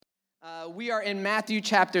We are in Matthew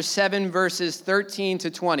chapter 7, verses 13 to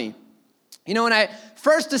 20. You know, when I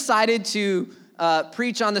first decided to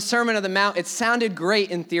preach on the Sermon on the Mount, it sounded great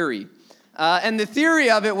in theory. And the theory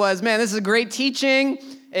of it was, man, this is a great teaching.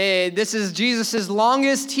 This is Jesus'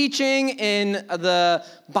 longest teaching in the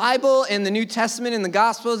Bible, in the New Testament, in the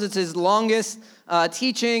Gospels. It's his longest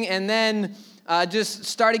teaching. And then just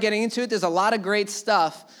started getting into it. There's a lot of great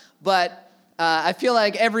stuff. But I feel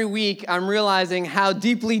like every week I'm realizing how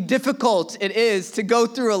deeply difficult it is to go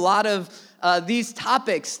through a lot of these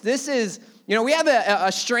topics. This is, you know, we have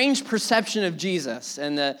a strange perception of Jesus.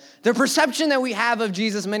 And the perception that we have of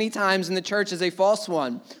Jesus many times in the church is a false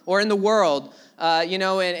one, or in the world. And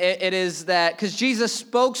it is that, because Jesus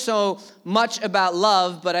spoke so much about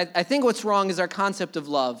love, but I think what's wrong is our concept of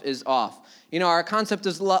love is off. You know, our concept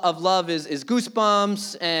of love is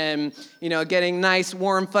goosebumps and, you know, getting nice,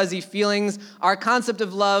 warm, fuzzy feelings. Our concept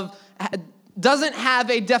of love doesn't have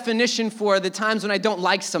a definition for the times when I don't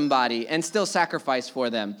like somebody and still sacrifice for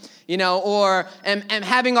them, you know, or am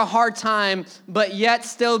having a hard time, but yet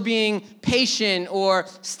still being patient, or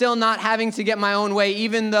still not having to get my own way,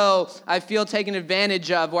 even though I feel taken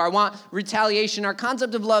advantage of, or I want retaliation. Our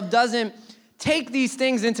concept of love doesn't take these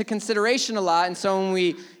things into consideration a lot. And so when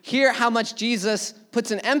we hear how much Jesus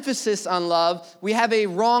puts an emphasis on love, we have a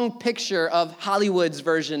wrong picture of Hollywood's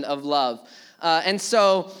version of love. And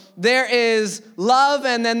so there is love,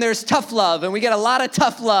 and then there's tough love, and we get a lot of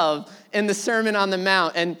tough love in the Sermon on the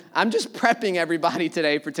Mount. And I'm just prepping everybody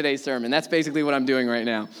today for today's sermon. That's basically what I'm doing right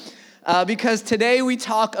now. Because today we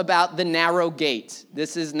talk about the narrow gate.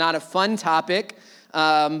 This is not a fun topic,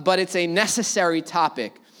 but it's a necessary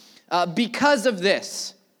topic. Because of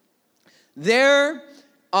this, there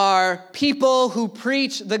are people who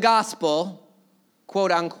preach the gospel,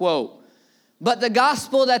 quote unquote, but the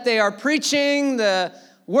gospel that they are preaching, the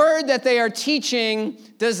word that they are teaching,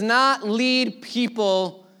 does not lead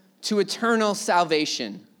people to eternal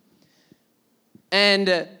salvation.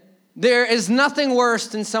 And there is nothing worse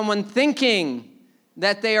than someone thinking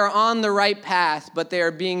that they are on the right path, but they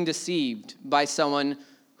are being deceived by someone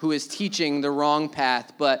who is teaching the wrong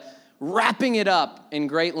path, but wrapping it up in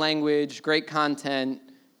great language, great content,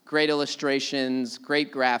 great illustrations,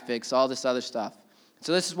 great graphics, all this other stuff.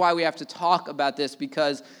 So this is why we have to talk about this,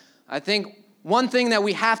 because I think one thing that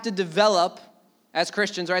we have to develop as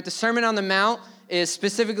Christians, right? The Sermon on the Mount is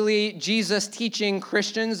specifically Jesus teaching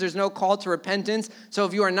Christians. There's no call to repentance. So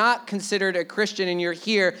if you are not considered a Christian and you're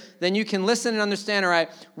here, then you can listen and understand, all right,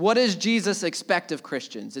 what does Jesus expect of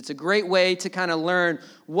Christians? It's a great way to kind of learn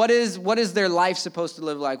what is their life supposed to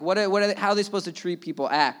live like? How are they supposed to treat people,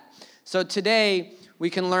 act? So today we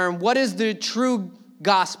can learn what is the true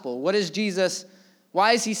gospel? What is Jesus?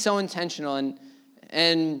 Why is he so intentional?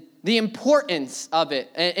 And the importance of it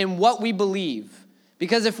and what we believe.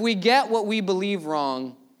 Because if we get what we believe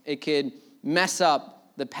wrong, it could mess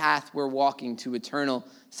up the path we're walking to eternal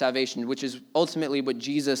salvation, which is ultimately what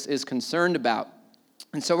Jesus is concerned about.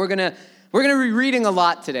 And so we're gonna be reading a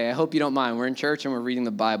lot today. I hope you don't mind. We're in church and we're reading the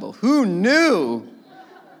Bible. Who knew?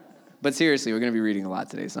 But seriously, we're gonna be reading a lot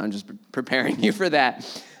today, so I'm just preparing you for that.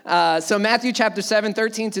 So Matthew chapter 7,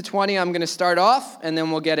 13 to 20, I'm gonna start off and then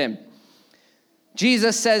we'll get in.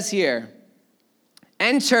 Jesus says here,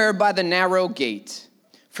 "Enter by the narrow gate.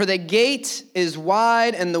 For the gate is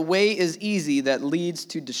wide and the way is easy that leads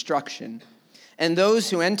to destruction, and those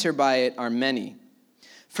who enter by it are many.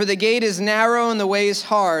 For the gate is narrow and the way is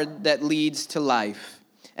hard that leads to life,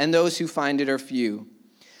 and those who find it are few.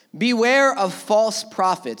 Beware of false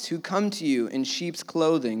prophets who come to you in sheep's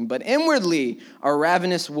clothing, but inwardly are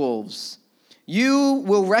ravenous wolves. You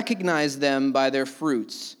will recognize them by their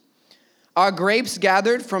fruits. Are grapes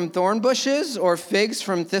gathered from thorn bushes or figs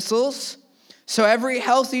from thistles? So every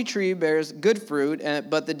healthy tree bears good fruit,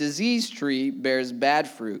 but the diseased tree bears bad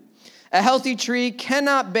fruit. A healthy tree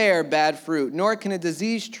cannot bear bad fruit, nor can a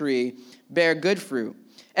diseased tree bear good fruit.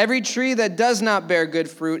 Every tree that does not bear good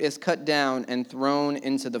fruit is cut down and thrown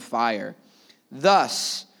into the fire.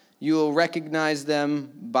 Thus you will recognize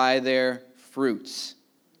them by their fruits."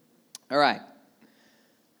 All right.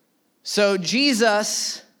 So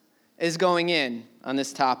Jesus is going in on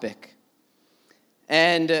this topic.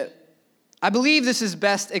 And I believe this is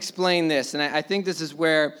best explained this, and I think this is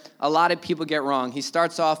where a lot of people get wrong. He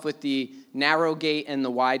starts off with the narrow gate and the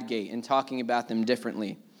wide gate and talking about them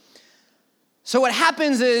differently. So what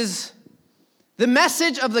happens is the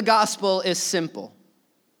message of the gospel is simple.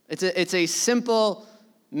 It's a simple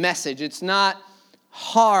message. It's not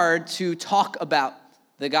hard to talk about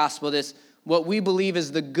the gospel, what we believe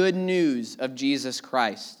is the good news of Jesus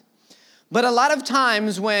Christ. But a lot of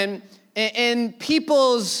times when in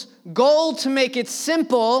people's goal to make it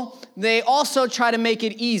simple, they also try to make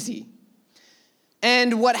it easy.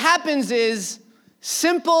 And what happens is,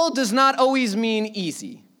 simple does not always mean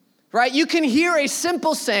easy, right? You can hear a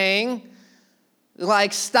simple saying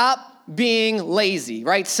like, stop being lazy,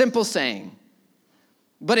 right? Simple saying.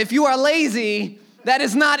 But if you are lazy, that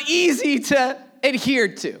is not easy to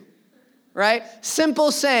adhere to, right?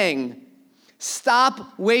 Simple saying,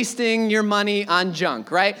 stop wasting your money on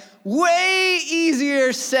junk, right? Way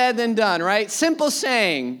easier said than done, right? Simple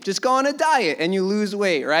saying, just go on a diet and you lose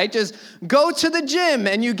weight, right? Just go to the gym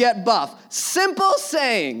and you get buff. Simple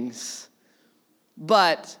sayings,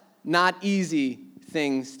 but not easy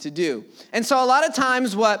things to do. And so a lot of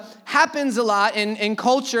times what happens a lot in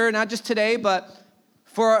culture, not just today, but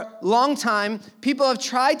for a long time, people have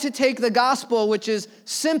tried to take the gospel, which is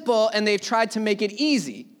simple, and they've tried to make it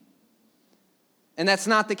easy. And that's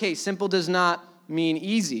not the case. Simple does not mean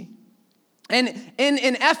easy. And in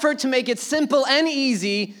an effort to make it simple and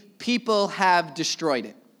easy, people have destroyed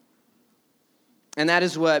it. And that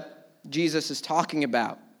is what Jesus is talking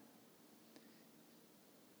about.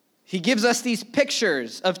 He gives us these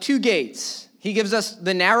pictures of two gates. He gives us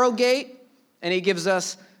the narrow gate, and he gives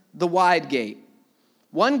us the wide gate.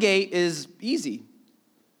 One gate is easy.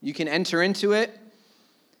 You can enter into it.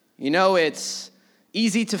 You know, it's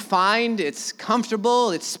easy to find, it's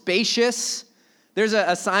comfortable, it's spacious. There's a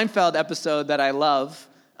Seinfeld episode that I love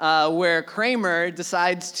where Kramer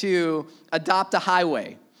decides to adopt a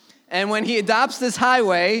highway. And when he adopts this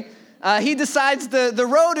highway, he decides the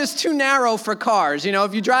road is too narrow for cars. You know,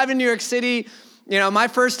 if you drive in New York City, you know, my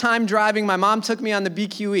first time driving, my mom took me on the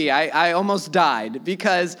BQE. I almost died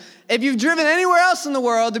because if you've driven anywhere else in the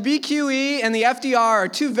world, the BQE and the FDR are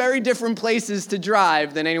two very different places to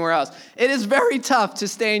drive than anywhere else. It is very tough to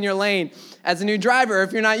stay in your lane as a new driver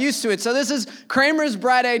if you're not used to it. So this is Kramer's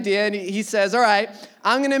bright idea, and he says, all right,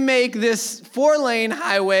 I'm going to make this 4-lane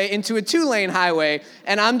highway into a 2-lane highway,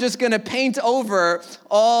 and I'm just going to paint over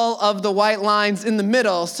all of the white lines in the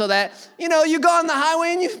middle so that, you know, you go on the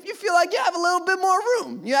highway and you feel like you have a little bit more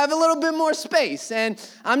room. You have a little bit more space, and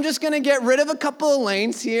I'm just going to get rid of a couple of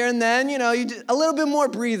lanes here, and then, you know, a little bit more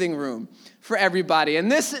breathing room for everybody.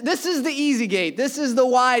 And this is the easy gate. This is the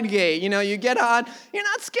wide gate. You know, you get on, you're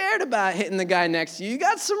not scared about hitting the guy next to you. You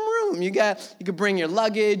got some room. You can bring your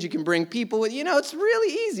luggage, you can bring people with, you know, it's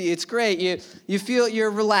really easy. It's great. You feel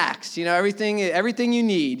you're relaxed, you know, everything you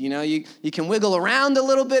need. You know, you can wiggle around a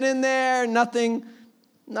little bit in there, nothing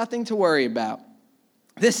to worry about.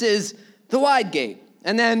 This is the wide gate.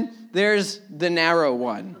 And then there's the narrow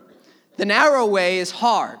one. The narrow way is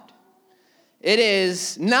hard. It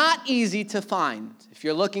is not easy to find. If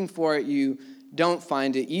you're looking for it, you don't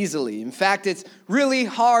find it easily. In fact, it's really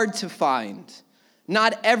hard to find.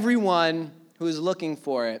 Not everyone who is looking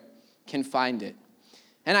for it can find it.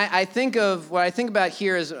 And I think of what I think about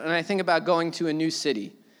here is when I think about going to a new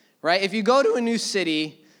city, right? If you go to a new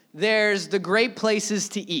city, there's the great places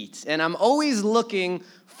to eat. And I'm always looking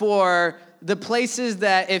for the places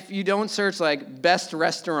that if you don't search like best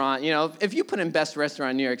restaurant, you know, if you put in best restaurant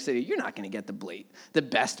in New York City, you're not going to get the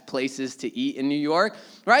best places to eat in New York,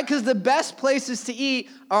 right? Because the best places to eat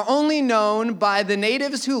are only known by the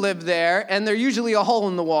natives who live there, and they're usually a hole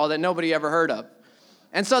in the wall that nobody ever heard of.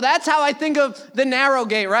 And so that's how I think of the narrow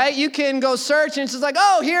gate, right? You can go search and it's just like,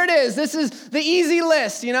 oh, here it is. This is the easy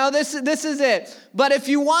list, you know, this is it. But if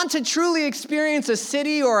you want to truly experience a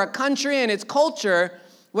city or a country and its culture,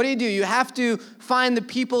 what do? You have to find the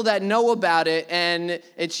people that know about it, and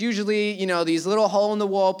it's usually, you know, these little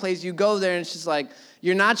hole-in-the-wall places. You go there, and it's just like,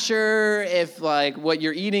 you're not sure if, like, what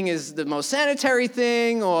you're eating is the most sanitary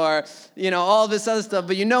thing or, you know, all this other stuff.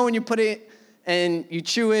 But you know when you put it and you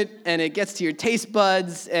chew it, and it gets to your taste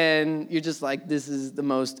buds, and you're just like, this is the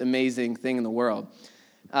most amazing thing in the world.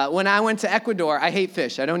 When I went to Ecuador, I hate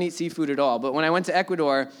fish. I don't eat seafood at all. But when I went to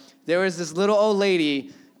Ecuador, there was this little old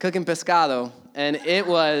lady cooking pescado, and it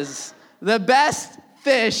was the best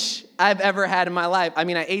fish I've ever had in my life. I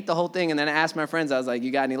mean, I ate the whole thing, and then I asked my friends, I was like, you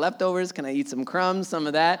got any leftovers? Can I eat some crumbs, some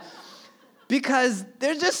of that? Because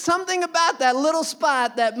there's just something about that little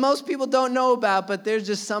spot that most people don't know about, but there's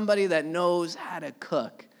just somebody that knows how to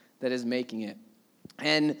cook that is making it.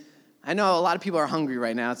 And I know a lot of people are hungry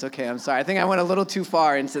right now. It's okay, I'm sorry. I think I went a little too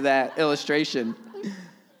far into that illustration.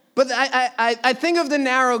 But I think of the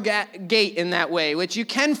narrow gate in that way, which you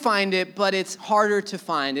can find it, but it's harder to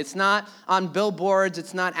find. It's not on billboards.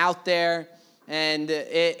 It's not out there. And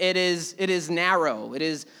it is narrow. It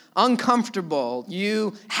is uncomfortable.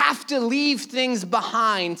 You have to leave things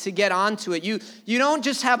behind to get onto it. You don't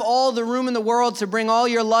just have all the room in the world to bring all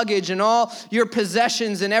your luggage and all your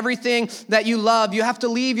possessions and everything that you love. You have to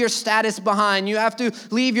leave your status behind. You have to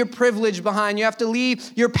leave your privilege behind. You have to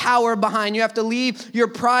leave your power behind. You have to leave your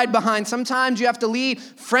pride behind. Sometimes you have to leave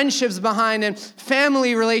friendships behind and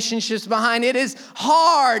family relationships behind. It is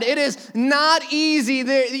hard. It is not easy.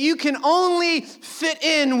 You can only fit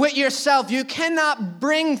in with yourself. You cannot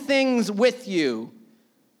bring things with you.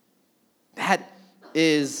 That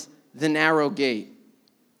is the narrow gate.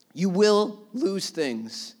 You will lose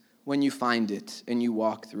things when you find it and you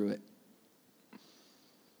walk through it.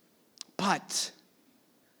 But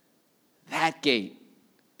that gate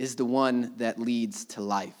is the one that leads to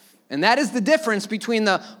life. And that is the difference between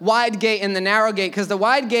the wide gate and the narrow gate. Because the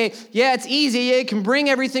wide gate, yeah, it's easy. Yeah, it can bring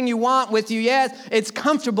everything you want with you. Yeah, it's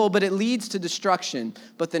comfortable, but it leads to destruction.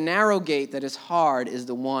 But the narrow gate that is hard is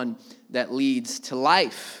the one that leads to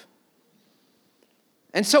life.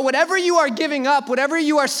 And so whatever you are giving up, whatever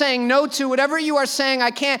you are saying no to, whatever you are saying,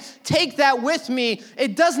 I can't take that with me,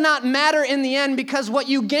 it does not matter in the end, because what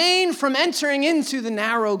you gain from entering into the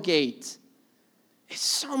narrow gate is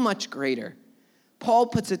so much greater. Paul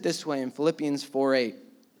puts it this way in Philippians 4:8.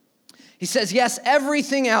 He says, yes,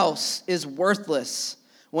 everything else is worthless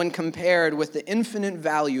when compared with the infinite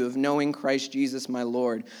value of knowing Christ Jesus my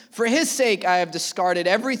Lord. For his sake I have discarded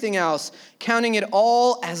everything else, counting it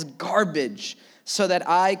all as garbage, so that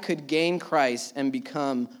I could gain Christ and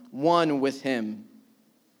become one with him.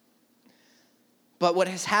 But what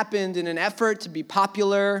has happened in an effort to be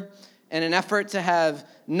popular, in an effort to have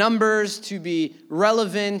numbers, to be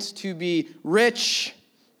relevant, to be rich,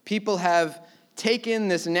 people have taken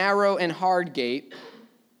this narrow and hard gate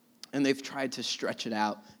and they've tried to stretch it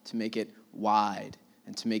out to make it wide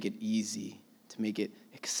and to make it easy, to make it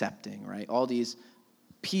accepting, right? All these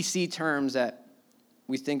PC terms that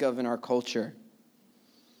we think of in our culture.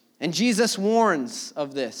 And Jesus warns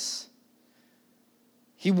of this.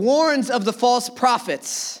 He warns of the false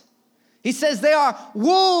prophets. He says they are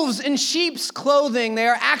wolves in sheep's clothing. They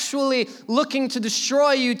are actually looking to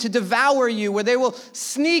destroy you, to devour you, where they will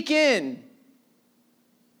sneak in.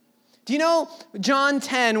 Do you know John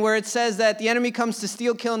 10, where it says that the enemy comes to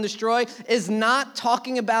steal, kill, and destroy, is not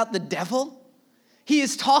talking about the devil? He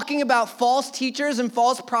is talking about false teachers and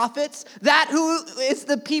false prophets. That who is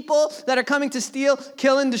the people that are coming to steal,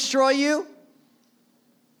 kill, and destroy you?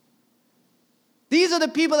 These are the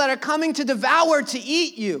people that are coming to devour, to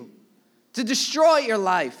eat you, to destroy your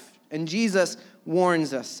life. And Jesus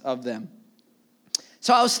warns us of them.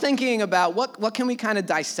 So I was thinking about what can we kind of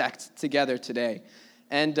dissect together today?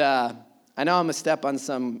 And I know I'm a step on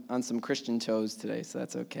some Christian toes today, so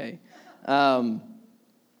that's okay.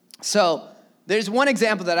 So there's one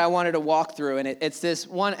example that I wanted to walk through, and it's this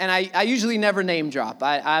one, and I usually never name drop.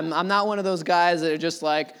 I'm not one of those guys that are just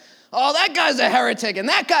like, oh, that guy's a heretic, and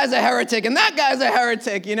that guy's a heretic, and that guy's a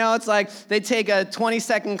heretic. You know, it's like they take a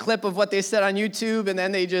 20-second clip of what they said on YouTube, and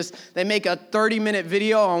then they make a 30-minute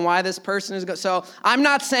video on why this person is good. So I'm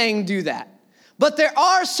not saying do that. But there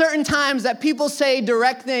are certain times that people say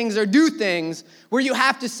direct things or do things where you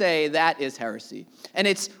have to say that is heresy. And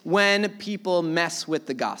it's when people mess with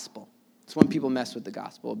the gospel. It's when people mess with the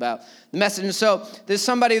gospel about the message. And so there's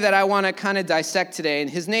somebody that I want to kind of dissect today, and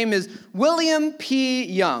his name is William P.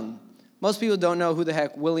 Young. Most people don't know who the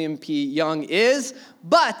heck William P. Young is,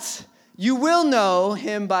 but you will know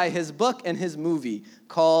him by his book and his movie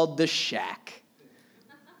called The Shack.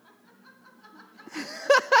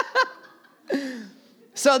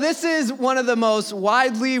 So this is one of the most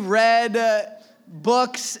widely read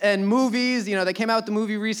books and movies. You know, they came out with the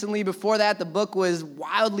movie recently. Before that, the book was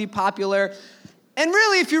wildly popular. And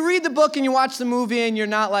really, if you read the book and you watch the movie and you're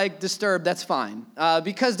not like disturbed, that's fine.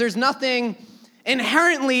 Because there's nothing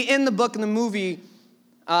inherently in the book and the movie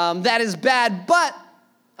that is bad. But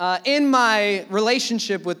in my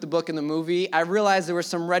relationship with the book and the movie, I realized there were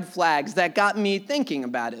some red flags that got me thinking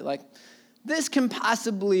about it. Like, this can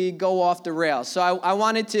possibly go off the rails. So I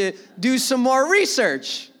wanted to do some more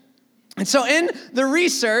research. And so in the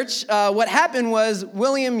research, what happened was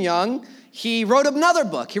William Young, he wrote another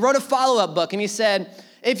book. He wrote a follow-up book, and he said,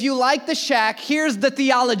 if you like The Shack, here's the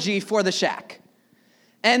theology for The Shack.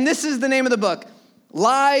 And this is the name of the book,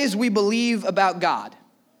 Lies We Believe About God.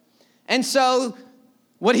 And so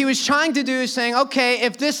what he was trying to do is saying, okay,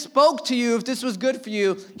 if this spoke to you, if this was good for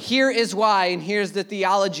you, here is why, and here's the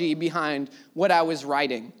theology behind what I was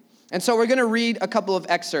writing. And so we're going to read a couple of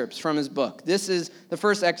excerpts from his book. This is the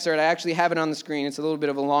first excerpt. I actually have it on the screen. It's a little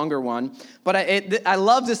bit of a longer one. But I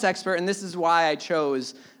love this excerpt, and this is why I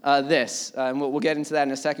chose this. And we'll get into that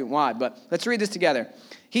in a second why. But let's read this together.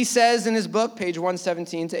 He says in his book, page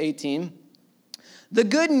 117 to 18, the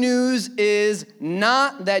good news is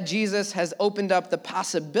not that Jesus has opened up the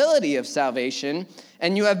possibility of salvation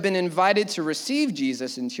and you have been invited to receive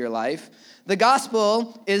Jesus into your life. The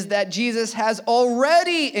gospel is that Jesus has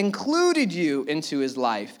already included you into his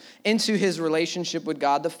life, into his relationship with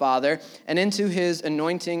God the Father, and into his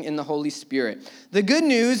anointing in the Holy Spirit. The good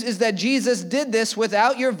news is that Jesus did this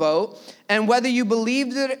without your vote, and whether you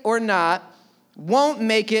believed it or not, won't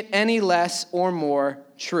make it any less or more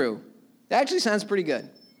true. That actually sounds pretty good.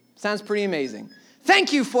 Sounds pretty amazing.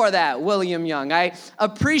 Thank you for that, William Young. I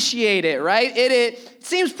appreciate it, right? It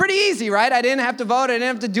seems pretty easy, right? I didn't have to vote. I didn't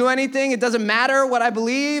have to do anything. It doesn't matter what I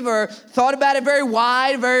believe or thought about it. Very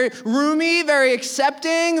wide, very roomy, very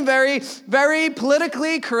accepting, very, very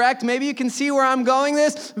politically correct. Maybe you can see where I'm going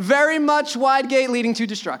this. Very much wide gate leading to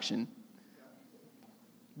destruction.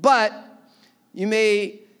 But you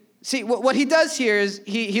may see what he does here is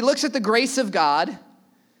he looks at the grace of God,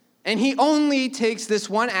 and he only takes this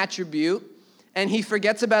one attribute, and he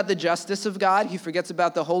forgets about the justice of God, he forgets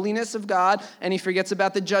about the holiness of God, and he forgets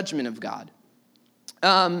about the judgment of God.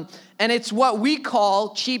 And it's what we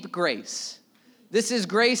call cheap grace. This is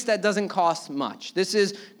grace that doesn't cost much. This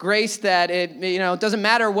is grace that it doesn't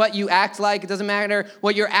matter what you act like, it doesn't matter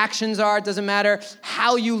what your actions are, it doesn't matter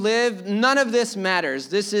how you live. None of this matters.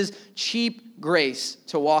 This is cheap grace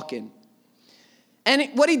to walk in.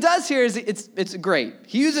 And what he does here is it's great.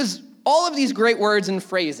 He uses all of these great words and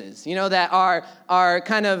phrases, that are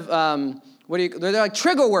kind of they're like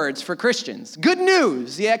trigger words for Christians. Good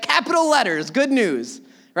news, capital letters, good news,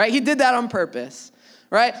 right? He did that on purpose,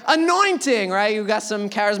 right? Anointing, right? You've got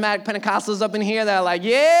some charismatic Pentecostals up in here that are like,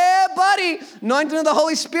 yeah, buddy, anointing of the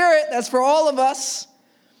Holy Spirit, that's for all of us,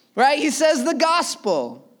 right? He says the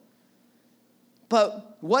gospel.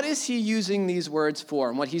 But what is he using these words for?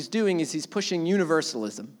 And what he's doing is he's pushing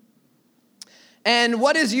universalism. And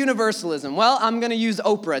what is universalism? Well, I'm going to use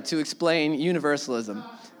Oprah to explain universalism.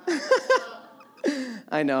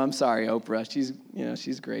 I know, I'm sorry, Oprah.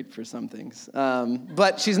 She's great for some things.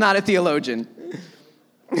 But she's not a theologian.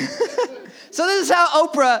 So this is how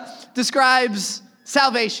Oprah describes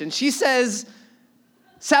salvation. She says,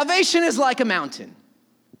 salvation is like a mountain.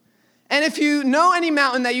 And if you know any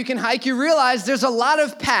mountain that you can hike, you realize there's a lot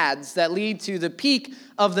of paths that lead to the peak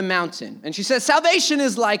of the mountain. And she says salvation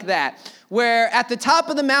is like that, where at the top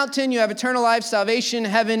of the mountain you have eternal life, salvation,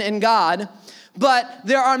 heaven, and God. But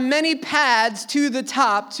there are many paths to the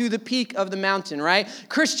top, to the peak of the mountain, right?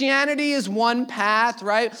 Christianity is one path,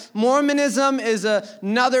 right? Mormonism is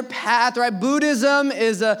another path, right? Buddhism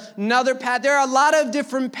is another path. There are a lot of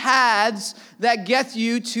different paths that get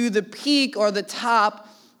you to the peak or the top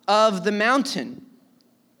of the mountain.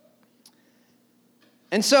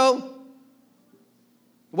 And so,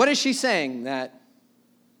 what is she saying? That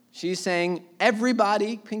she's saying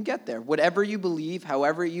everybody can get there. Whatever you believe,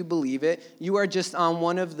 however you believe it, you are just on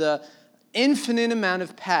one of the infinite amount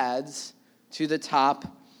of paths to the top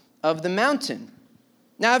of the mountain.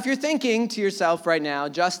 Now, if you're thinking to yourself right now,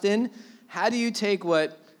 Justin, how do you take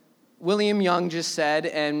what William Young just said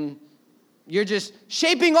and you're just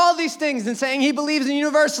shaping all these things and saying he believes in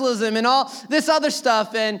universalism and all this other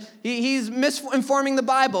stuff, and he's misinforming the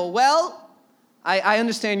Bible. Well, I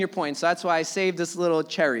understand your point, so that's why I saved this little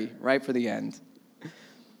cherry right for the end.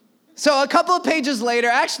 So a couple of pages later,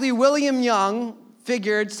 actually, William Young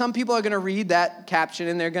figured some people are going to read that caption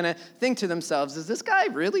and they're going to think to themselves, is this guy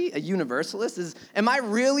really a universalist? Am I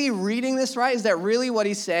really reading this right? Is that really what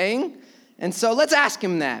he's saying? And so let's ask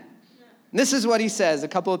him that. This is what he says a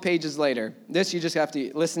couple of pages later. This you just have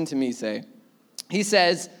to listen to me say. He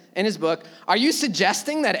says in his book, are you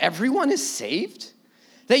suggesting that everyone is saved?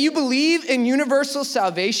 That you believe in universal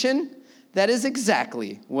salvation? That is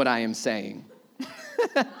exactly what I am saying.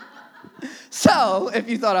 So, if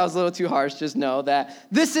you thought I was a little too harsh, just know that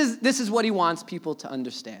this is what he wants people to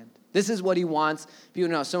understand. This is what he wants people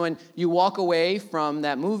to know. So when you walk away from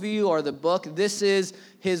that movie or the book, this is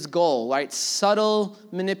his goal, right? Subtle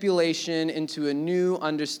manipulation into a new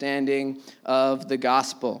understanding of the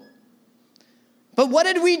gospel. But what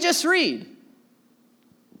did we just read?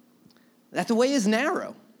 That the way is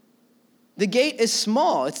narrow. The gate is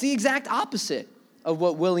small. It's the exact opposite of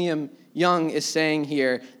what William Young is saying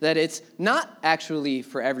here, that it's not actually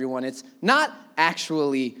for everyone. It's not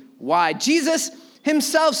actually wide. Jesus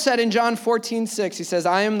himself said in John 14:6, he says,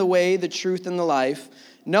 I am the way, the truth, and the life.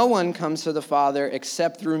 No one comes to the Father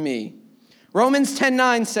except through me. Romans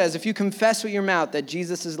 10:9 says, if you confess with your mouth that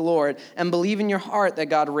Jesus is Lord and believe in your heart that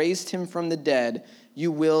God raised him from the dead,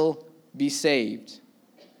 you will be saved.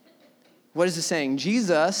 What is it saying?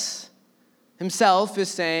 Jesus himself is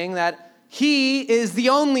saying that he is the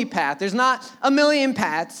only path. There's not a million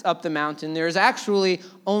paths up the mountain. There's actually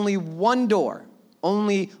only one door,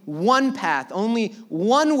 only one path, only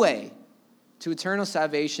one way to eternal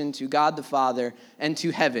salvation, to God the Father, and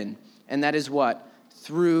to heaven. And that is what?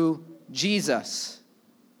 Through Jesus.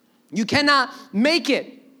 You cannot make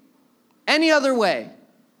it any other way.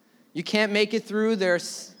 You can't make it through there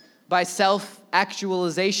by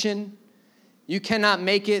self-actualization. You cannot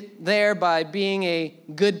make it there by being a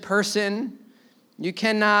good person. You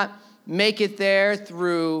cannot make it there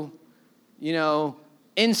through,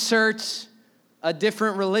 insert a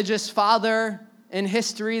different religious father in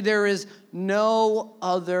history. There is no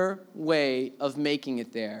other way of making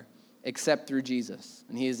it there except through Jesus.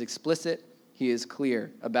 And he is explicit. He is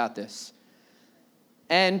clear about this.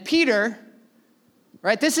 And Peter,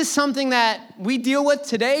 right, this is something that we deal with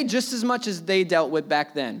today just as much as they dealt with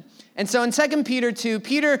back then. And so in 2 Peter 2,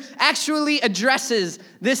 Peter actually addresses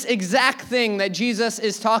this exact thing that Jesus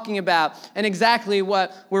is talking about and exactly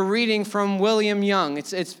what we're reading from William Young.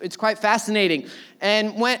 It's quite fascinating.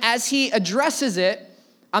 And as he addresses it,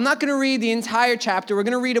 I'm not going to read the entire chapter. We're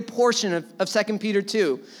going to read a portion of 2 Peter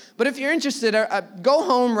 2. But if you're interested, go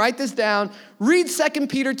home, write this down, read 2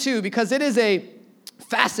 Peter 2 because it is a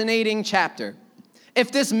fascinating chapter.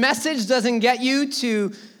 If this message doesn't get you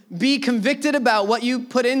to be convicted about what you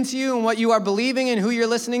put into you and what you are believing and who you're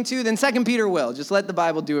listening to, then 2 Peter will. Just let the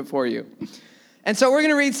Bible do it for you. And so we're going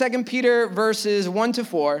to read 2 Peter verses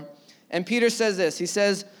 1-4. And Peter says this. He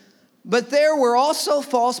says, "But there were also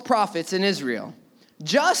false prophets in Israel,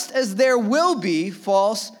 just as there will be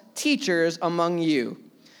false teachers among you.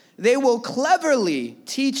 They will cleverly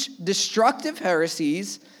teach destructive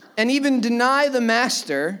heresies and even deny the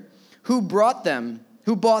master who bought them.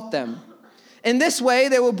 In this way,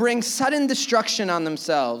 they will bring sudden destruction on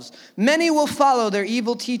themselves. Many will follow their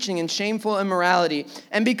evil teaching and shameful immorality,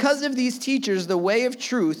 and because of these teachers, the way of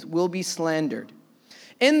truth will be slandered.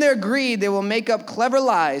 In their greed, they will make up clever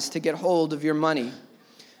lies to get hold of your money.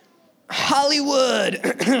 Hollywood!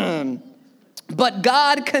 But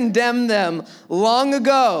God condemned them long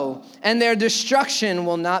ago, and their destruction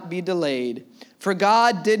will not be delayed. For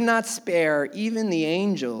God did not spare even the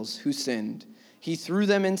angels who sinned. He threw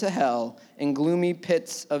them into hell in gloomy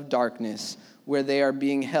pits of darkness, where they are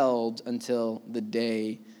being held until the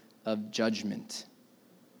day of judgment."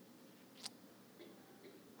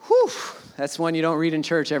 Whew, that's one you don't read in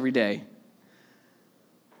church every day.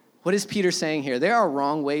 What is Peter saying here? There are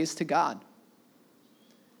wrong ways to God.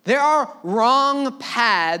 There are wrong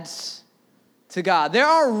paths to God. There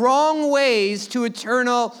are wrong ways to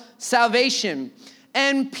eternal salvation.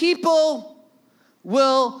 And people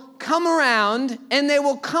will come around and they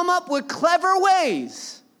will come up with clever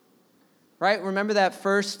ways. Right? Remember that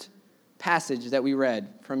first passage that we read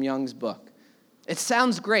from Young's book. It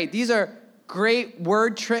sounds great. These are great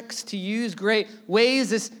word tricks to use, great ways.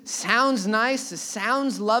 This sounds nice. This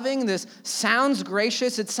sounds loving. This sounds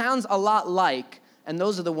gracious. It sounds a lot like. And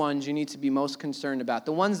those are the ones you need to be most concerned about.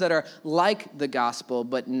 The ones that are like the gospel,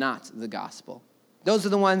 but not the gospel. Those are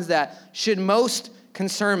the ones that should most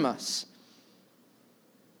concern us.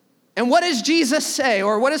 And what does Jesus say,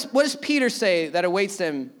 or what does Peter say that awaits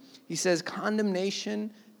them? He says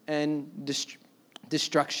condemnation and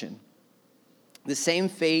destruction. The same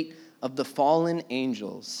fate of the fallen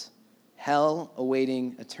angels, hell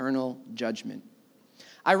awaiting eternal judgment.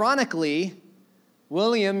 Ironically,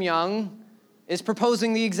 William Young is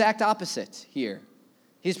proposing the exact opposite here.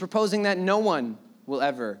 He's proposing that no one will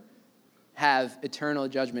ever have eternal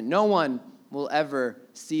judgment. No one will ever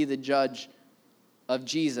see the judge of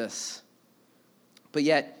Jesus. But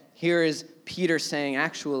yet, here is Peter saying,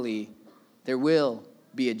 actually, there will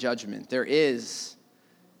be a judgment. There is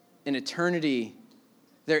an eternity.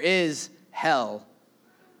 There is hell.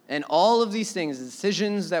 And all of these things, the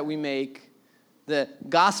decisions that we make, the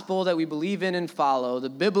gospel that we believe in and follow, the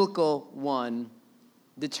biblical one,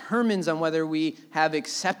 determines on whether we have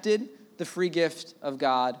accepted the free gift of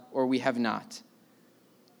God or we have not.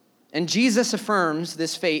 And Jesus affirms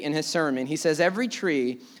this fate in his sermon. He says, every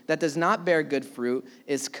tree that does not bear good fruit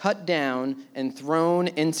is cut down and thrown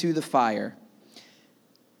into the fire.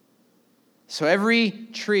 So every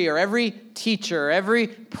tree or every teacher, or every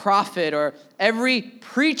prophet, or every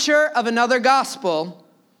preacher of another gospel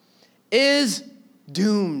is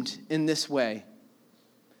doomed in this way.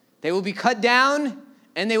 They will be cut down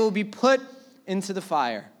and they will be put into the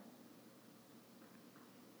fire.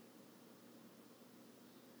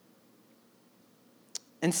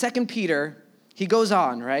 In 2 Peter, he goes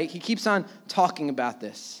on, right? He keeps on talking about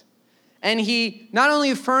this. And he not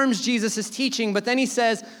only affirms Jesus' teaching, but then he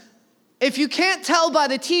says, if you can't tell by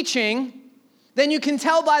the teaching, then you can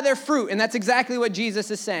tell by their fruit. And that's exactly what Jesus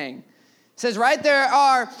is saying. It says, right, there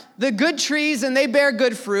are the good trees and they bear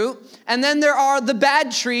good fruit. And then there are the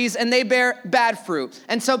bad trees and they bear bad fruit.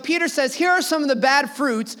 And so Peter says, here are some of the bad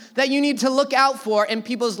fruits that you need to look out for in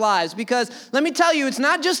people's lives. Because let me tell you, it's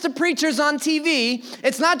not just the preachers on TV.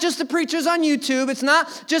 It's not just the preachers on YouTube. It's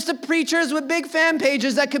not just the preachers with big fan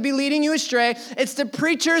pages that could be leading you astray. It's the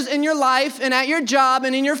preachers in your life and at your job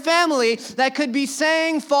and in your family that could be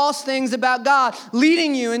saying false things about God,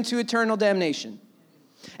 leading you into eternal damnation.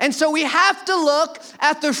 And so we have to look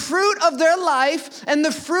at the fruit of their life and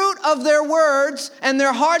the fruit of their words and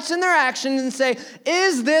their hearts and their actions and say,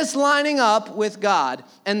 is this lining up with God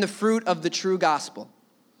and the fruit of the true gospel?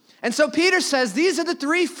 And so Peter says these are the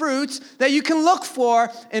three fruits that you can look for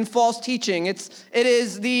in false teaching. It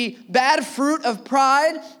is the bad fruit of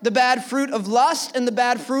pride, the bad fruit of lust, and the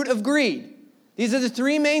bad fruit of greed. These are the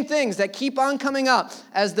three main things that keep on coming up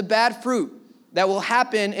as the bad fruit that will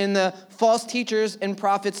happen in the false teachers and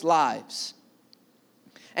prophets' lives.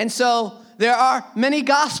 And so there are many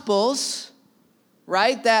gospels,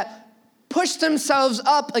 right, that push themselves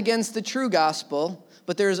up against the true gospel,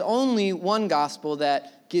 but there is only one gospel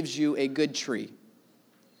that gives you a good tree.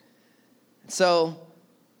 So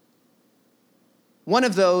one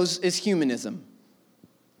of those is humanism.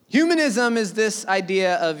 Humanism is this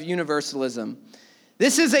idea of universalism.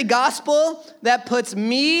 This is a gospel that puts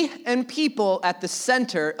me and people at the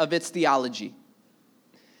center of its theology.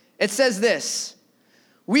 It says this: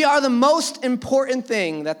 we are the most important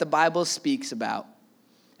thing that the Bible speaks about.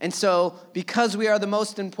 And so, because we are the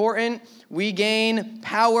most important, we gain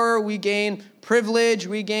power, we gain privilege,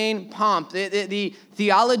 we gain pomp. The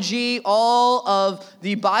theology, all of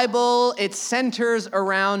the Bible, it centers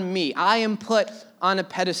around me. I am put on a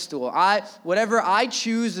pedestal. Whatever I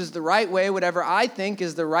choose is the right way. Whatever I think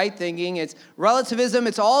is the right thinking. It's relativism.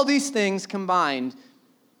 It's all these things combined.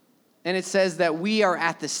 And it says that we are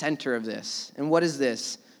at the center of this. And what is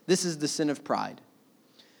this? This is the sin of pride.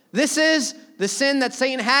 This is the sin that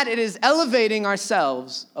Satan had. It is elevating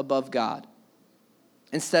ourselves above God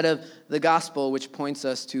instead of the gospel, which points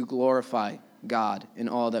us to glorify God in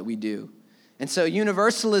all that we do. And so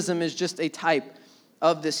universalism is just a type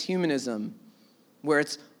of this humanism where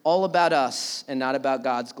it's all about us and not about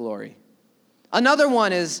God's glory. Another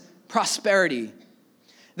one is prosperity.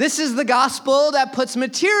 This is the gospel that puts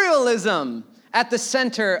materialism at the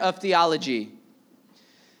center of theology.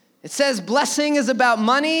 It says blessing is about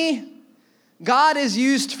money, God is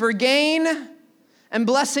used for gain, and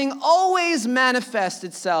blessing always manifests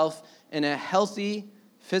itself in a healthy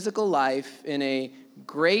physical life, in a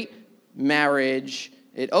great marriage.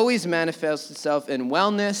 It always manifests itself in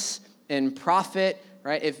wellness, in profit,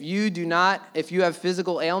 right? If you have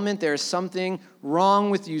physical ailment, there's something wrong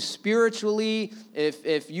with you spiritually.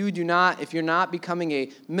 If you're not becoming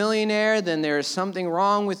a millionaire, then there is something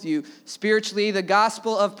wrong with you spiritually. The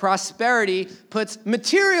gospel of prosperity puts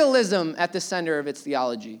materialism at the center of its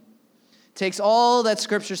theology. It takes all that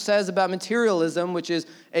Scripture says about materialism, which is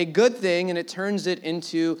a good thing, and it turns it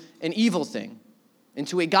into an evil thing,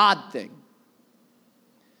 into a God thing.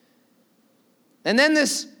 And then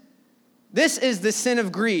this is the sin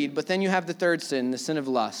of greed, but then you have the third sin, the sin of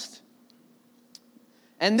lust.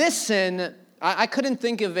 And this sin, I couldn't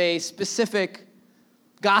think of a specific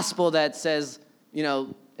gospel that says,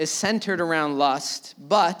 is centered around lust,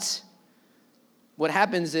 but what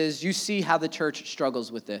happens is you see how the church struggles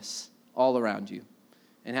with this all around you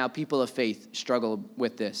and how people of faith struggle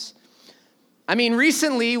with this. I mean,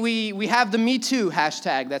 recently we have the Me Too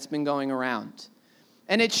hashtag that's been going around,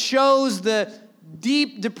 and it shows the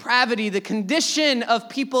deep depravity, the condition of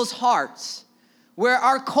people's hearts, where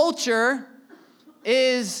our culture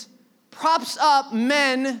props up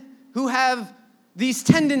men who have these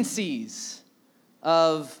tendencies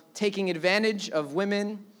of taking advantage of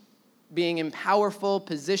women, being in powerful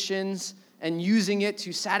positions, and using it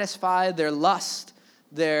to satisfy their lust,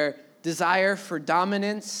 their desire for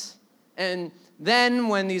dominance. And then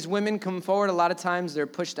when these women come forward, a lot of times they're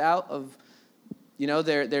pushed out of,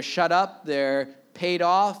 they're shut up, they're paid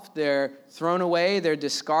off, they're thrown away, they're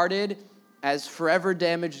discarded as forever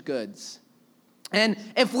damaged goods. And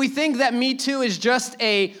if we think that Me Too is just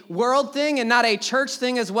a world thing and not a church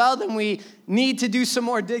thing as well, then we need to do some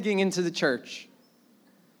more digging into the church.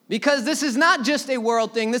 Because this is not just a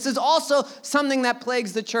world thing. This is also something that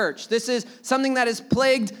plagues the church. This is something that has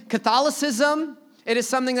plagued Catholicism. It is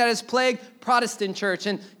something that has plagued Protestant church.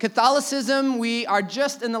 And Catholicism, we are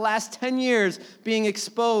just in the last 10 years being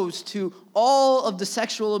exposed to all of the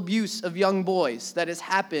sexual abuse of young boys that has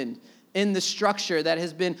happened in the structure, that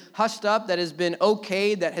has been hushed up, that has been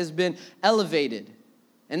okayed, that has been elevated.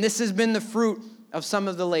 And this has been the fruit of some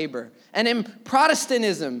of the labor. And in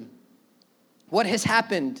Protestantism, what has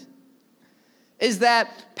happened is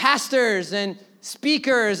that pastors and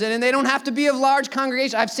speakers, and they don't have to be of large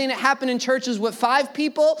congregations. I've seen it happen in churches with 5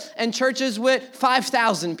 people and churches with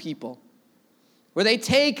 5,000 people, where they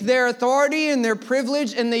take their authority and their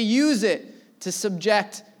privilege and they use it to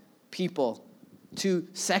subject people to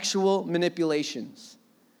sexual manipulations.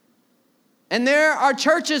 And there are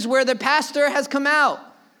churches where the pastor has come out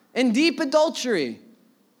in deep adultery,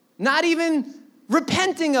 not even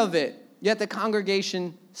repenting of it, yet the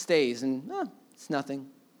congregation stays and it's nothing.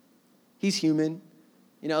 He's human.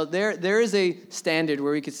 There is a standard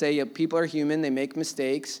where we could say, people are human, they make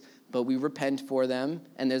mistakes, but we repent for them.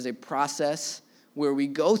 And there's a process where we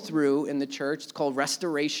go through in the church. It's called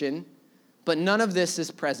restoration. But none of this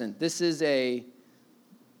is present. This is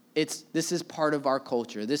part of our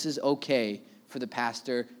culture. This is okay for the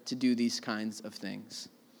pastor to do these kinds of things.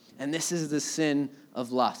 And this is the sin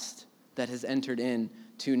of lust that has entered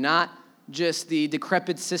into not just the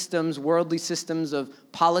decrepit systems, worldly systems of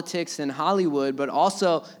politics and Hollywood, but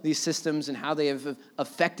also these systems and how they have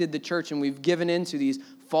affected the church. And we've given into these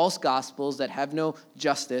false gospels that have no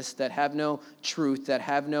justice, that have no truth, that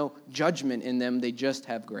have no judgment in them. They just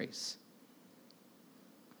have grace.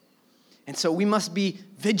 And so we must be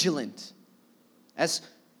vigilant. As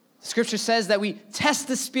Scripture says that we test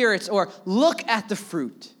the spirits or look at the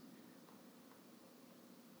fruit.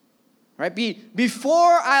 Right?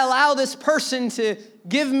 Before I allow this person to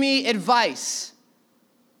give me advice,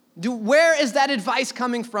 where is that advice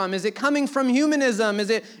coming from? Is it coming from humanism?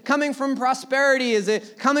 Is it coming from prosperity? Is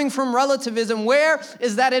it coming from relativism? Where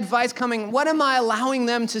is that advice coming? What am I allowing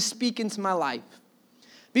them to speak into my life?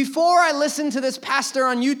 Before I listen to this pastor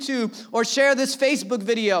on YouTube or share this Facebook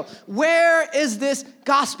video, where is this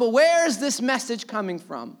gospel? Where is this message coming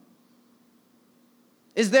from?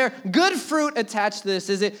 Is there good fruit attached to this?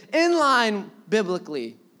 Is it in line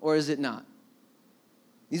biblically, or is it not?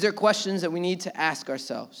 These are questions that we need to ask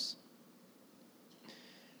ourselves.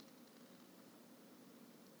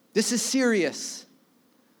 This is serious.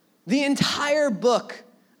 The entire book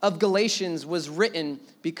of Galatians was written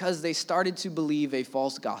because they started to believe a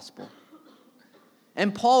false gospel.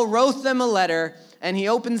 And Paul wrote them a letter, and he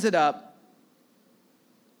opens it up,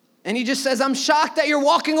 and he just says, I'm shocked that you're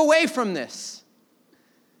walking away from this.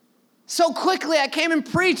 So quickly, I came and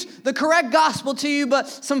preached the correct gospel to you, but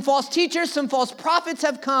some false teachers, some false prophets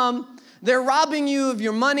have come. They're robbing you of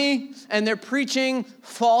your money, and they're preaching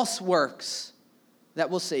false works that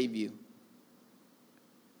will save you.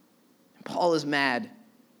 And Paul is mad.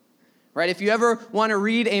 Right? If you ever want to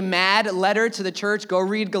read a mad letter to the church, go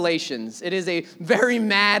read Galatians. It is a very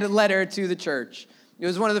mad letter to the church. It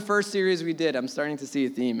was one of the first series we did. I'm starting to see a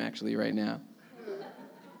theme actually right now.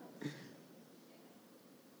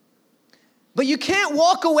 But you can't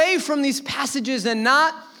walk away from these passages and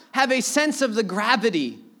not have a sense of the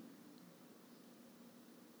gravity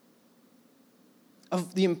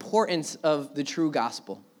of the importance of the true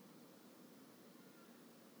gospel,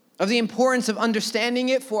 of the importance of understanding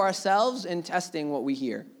it for ourselves and testing what we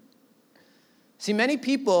hear. See, many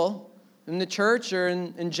people in the church or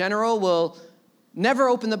in general will never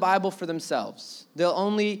open the Bible for themselves. They'll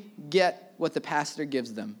only get what the pastor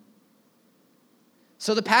gives them.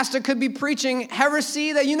 So the pastor could be preaching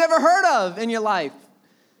heresy that you never heard of in your life,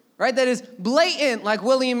 right? That is blatant, like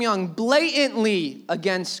William Young, blatantly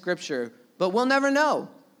against Scripture. But we'll never know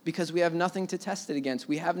because we have nothing to test it against.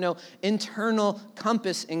 We have no internal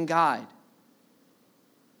compass and guide,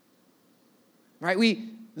 right?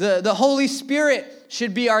 The Holy Spirit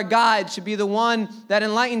should be our guide, should be the one that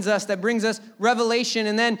enlightens us, that brings us revelation.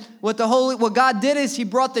 And then what God did is He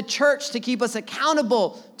brought the church to keep us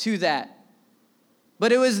accountable to that.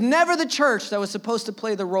 But it was never the church that was supposed to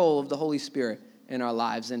play the role of the Holy Spirit in our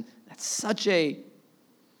lives. And that's such a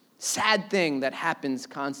sad thing that happens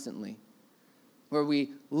constantly, where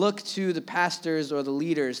we look to the pastors or the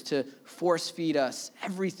leaders to force feed us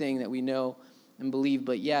everything that we know and believe,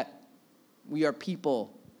 but yet we are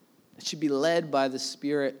people that should be led by the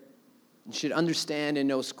Spirit and should understand and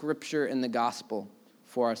know Scripture and the gospel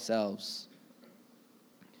for ourselves.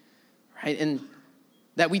 Right? And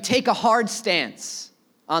that we take a hard stance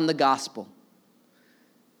on the gospel.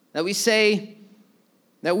 That we say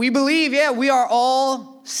that we believe, we are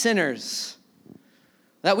all sinners.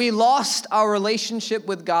 That we lost our relationship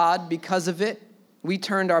with God because of it. We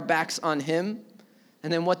turned our backs on Him.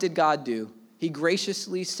 And then what did God do? He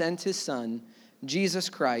graciously sent His Son, Jesus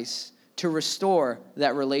Christ, to restore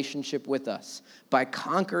that relationship with us by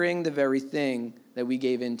conquering the very thing that we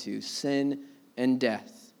gave into, sin and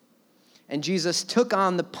death. And Jesus took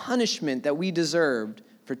on the punishment that we deserved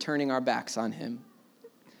for turning our backs on him.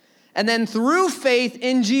 And then through faith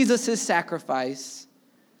in Jesus' sacrifice,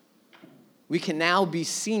 we can now be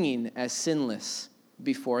seen as sinless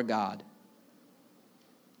before God.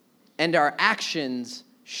 And our actions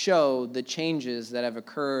show the changes that have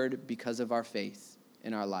occurred because of our faith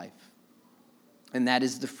in our life. And that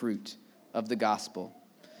is the fruit of the gospel.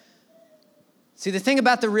 See, the thing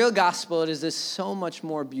about the real gospel, it is this so much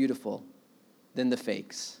more beautiful than the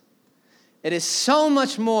fakes. It is so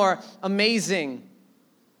much more amazing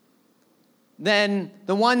than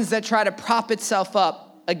the ones that try to prop itself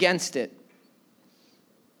up against it.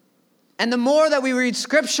 And the more that we read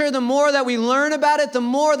Scripture, the more that we learn about it, the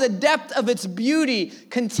more the depth of its beauty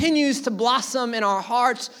continues to blossom in our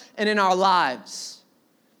hearts and in our lives.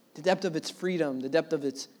 The depth of its freedom, the depth of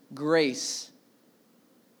its grace,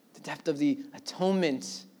 the depth of the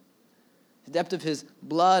atonement, the depth of his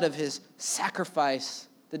blood, of his sacrifice,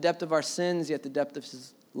 the depth of our sins, yet the depth of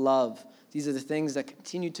his love. These are the things that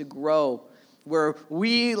continue to grow, where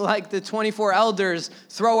we, like the 24 elders,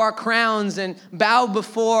 throw our crowns and bow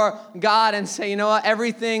before God and say, you know what,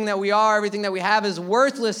 everything that we are, everything that we have is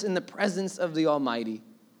worthless in the presence of the Almighty.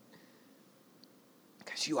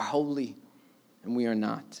 Because you are holy and we are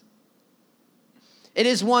not. It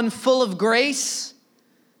is one full of grace,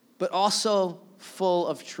 but also full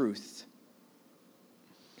of truth.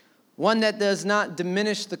 One that does not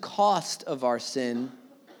diminish the cost of our sin,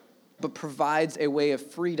 but provides a way of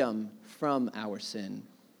freedom from our sin.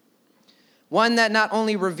 One that not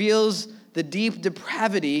only reveals the deep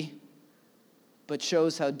depravity, but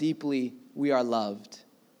shows how deeply we are loved.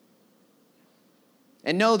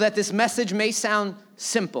 And know that this message may sound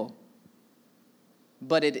simple,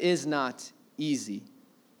 but it is not easy.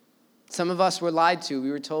 Some of us were lied to.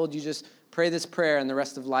 We were told you just pray this prayer and the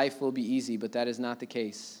rest of life will be easy, but that is not the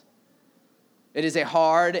case. It is a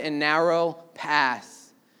hard and narrow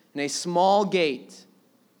path and a small gate.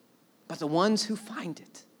 But the ones who find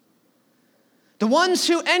it, the ones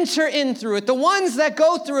who enter in through it, the ones that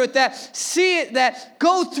go through it, that see it, that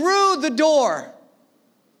go through the door,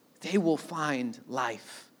 they will find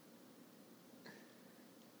life.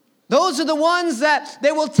 Those are the ones that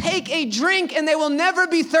they will take a drink and they will never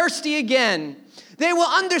be thirsty again. They will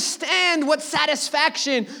understand what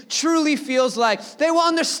satisfaction truly feels like. They will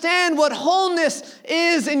understand what wholeness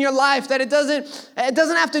is in your life, that it doesn't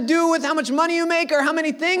have to do with how much money you make or how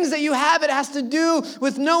many things that you have. It has to do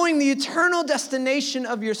with knowing the eternal destination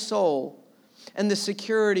of your soul and the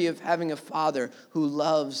security of having a Father who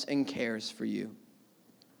loves and cares for you.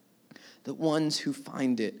 The ones who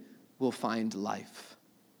find it will find life.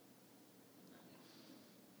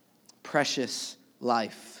 Precious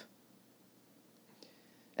life.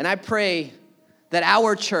 And I pray that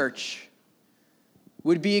our church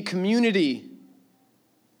would be a community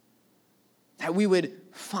that we would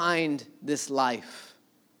find this life.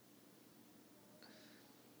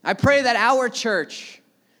 I pray that our church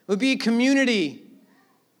would be a community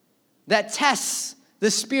that tests the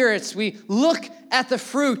spirits. We look at the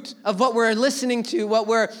fruit of what we're listening to, what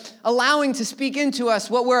we're allowing to speak into us,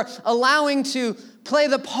 what we're allowing to play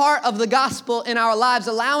the part of the gospel in our lives,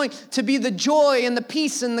 allowing to be the joy and the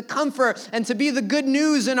peace and the comfort and to be the good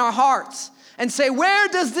news in our hearts, and say, where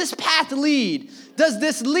does this path lead? Does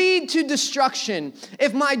this lead to destruction?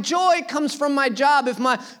 If my joy comes from my job, if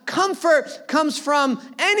my comfort comes from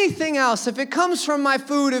anything else, if it comes from my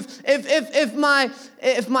food, if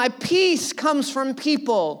my peace comes from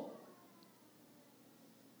people,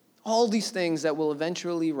 all these things that will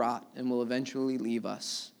eventually rot and will eventually leave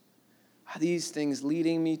us, are these things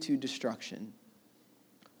leading me to destruction,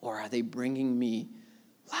 or are they bringing me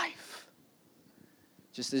life?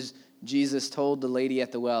 Just as Jesus told the lady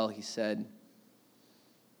at the well, he said,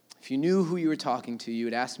 if you knew who you were talking to, you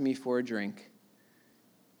would ask me for a drink,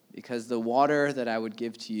 because the water that I would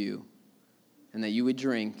give to you and that you would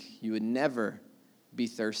drink, you would never be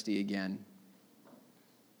thirsty again.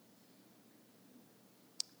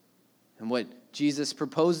 And what Jesus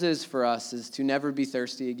proposes for us is to never be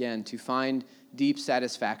thirsty again, to find deep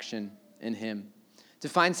satisfaction in him, to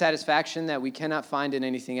find satisfaction that we cannot find in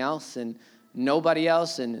anything else and nobody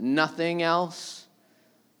else and nothing else.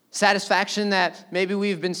 Satisfaction that maybe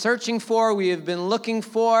we've been searching for, we have been looking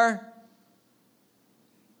for,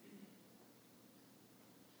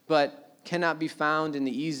 but cannot be found in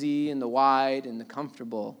the easy and the wide and the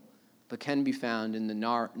comfortable, but can be found in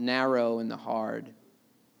the narrow and the hard.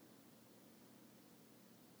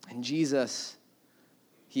 And Jesus,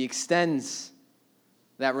 he extends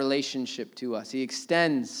that relationship to us. He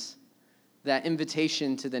extends that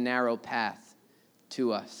invitation to the narrow path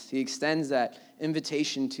to us. He extends that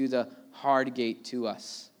invitation to the hard gate to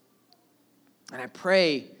us. And I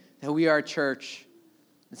pray that we are a church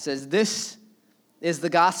that says this is the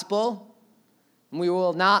gospel, and we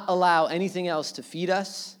will not allow anything else to feed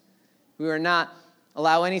us. We will not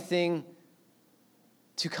allow anything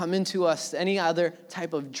to come into us, any other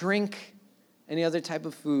type of drink, any other type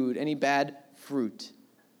of food, any bad fruit.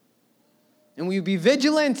 And we be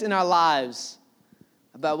vigilant in our lives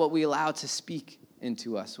about what we allow to speak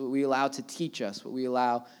into us, what we allow to teach us, what we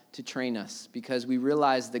allow to train us, because we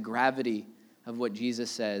realize the gravity of what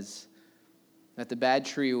Jesus says, that the bad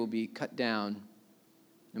tree will be cut down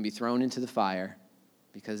and be thrown into the fire,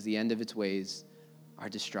 because the end of its ways are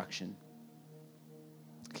destruction.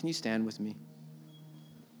 Can you stand with me?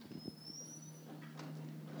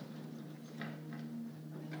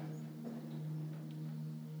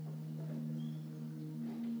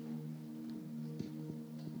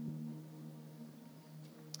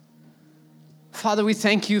 Father, we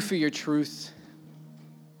thank you for your truth.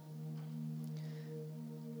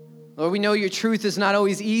 Lord, we know your truth is not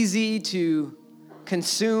always easy to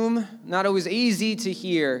consume, not always easy to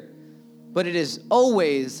hear, but it is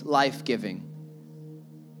always life-giving.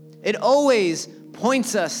 It always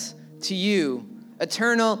points us to you,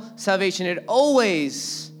 eternal salvation. It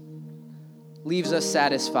always leaves us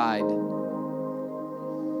satisfied.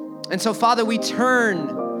 And so, Father, we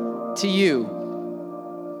turn to you,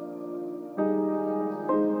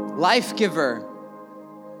 life giver,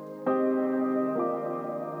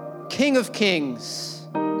 King of kings,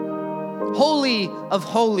 Holy of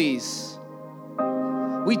holies.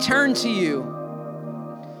 We turn to you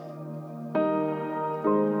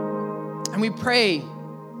and we pray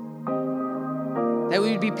that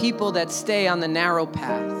we would be people that stay on the narrow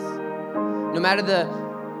path, no matter the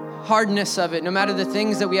hardness of it, no matter the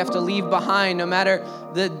things that we have to leave behind, no matter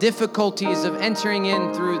the difficulties of entering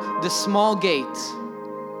in through the small gate.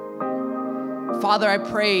 Father, I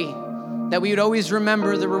pray that we would always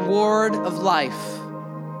remember the reward of life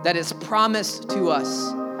that is promised to us,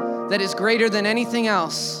 that is greater than anything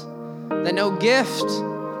else, that no gift,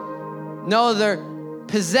 no other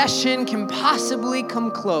possession can possibly come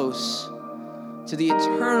close to the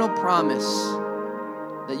eternal promise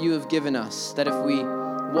that you have given us, that if we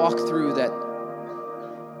walk through that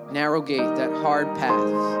narrow gate, that hard path,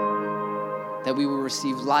 that we will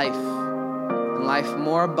receive life, and life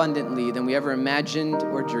more abundantly than we ever imagined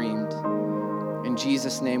or dreamed. In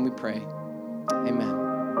Jesus' name we pray. Amen.